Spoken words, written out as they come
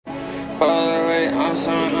All the way, I'm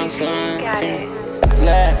slowing, flash.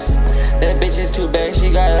 That bitch is too bad,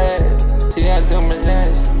 she got ass. She got too much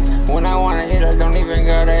ass. When I wanna hit her, don't even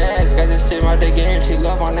gotta ask. I just stick my dick in her, she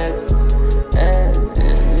love on that ass.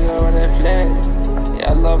 Yeah, love on that flat.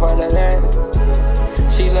 Yeah, I love all that ass.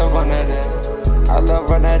 She love on that ass. I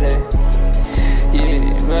love on that ass. Yeah,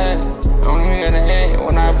 but I don't even gotta ask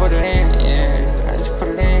when I put it in. Yeah, I just put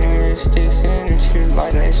it in and it's sticks in and she was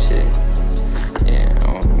like that shit. Yeah, I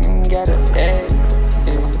don't even gotta act.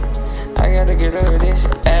 Yeah, I gotta get over this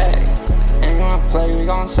act. Ain't gonna play, we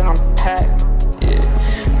gon' sit on pack. Yeah,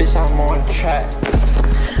 bitch, I'm on track.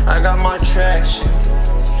 I got my traction,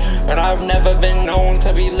 but I've never been known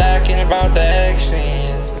to be lacking about the action.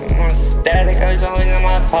 I'm static, it's always in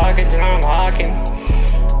my pockets and I'm hawking.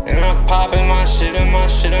 And I'm popping my shit and I'm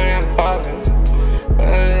popping.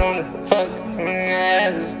 On the fucking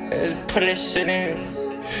ass, just put this shit in.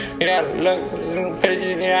 You gotta look, put this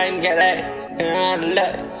shit in, I can get that. You gotta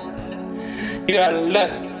look. You gotta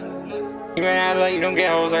look. You gotta look, you don't get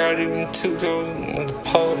hoes, I gotta do 2 toes with the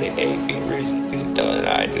pole, the 8 be rich, do that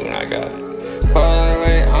I do and I got. All the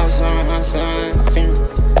way, I'm slowing,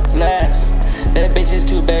 flash. That bitch is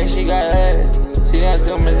too bad, she got ass. She got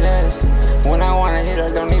too much ass. When I wanna hit her,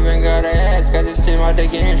 don't even gotta ask. I just stick my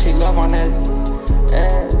dick in her, she love on that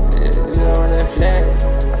ass. Yeah, love on that flat.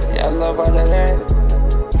 Yeah, I love all that ass.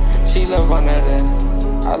 She love on that ass.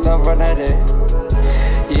 I love on that ass.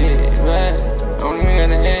 Yeah, but I don't even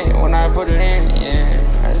gotta ask when I put it in. Yeah,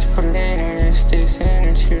 I just put it in and it sticks in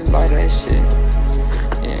and she was like that shit.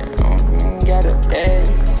 Yeah, I don't even gotta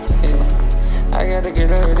ask. Yeah, I gotta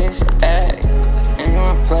get over this act. Ain't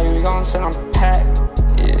gonna play, we gon' sit on pack.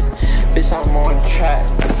 Yeah, bitch, I'm on track.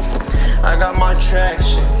 I got my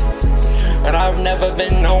traction, but I've never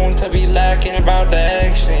been known to be lacking about the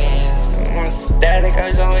action. I'm static,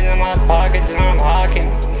 it's always in my pockets and I'm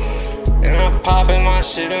hawking. And I'm popping my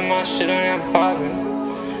shit and I'm popping.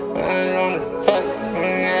 On the fucking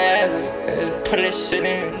ass, just put this shit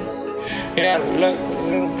in. You gotta look,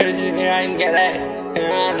 put this shit in, I can get that. You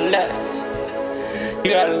gotta look.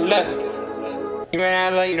 You gotta look. You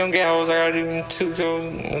gotta look, you don't get hoes, I gotta do 2 toes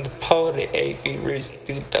with the pole, the 8 be rich,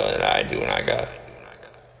 do that I do and I got.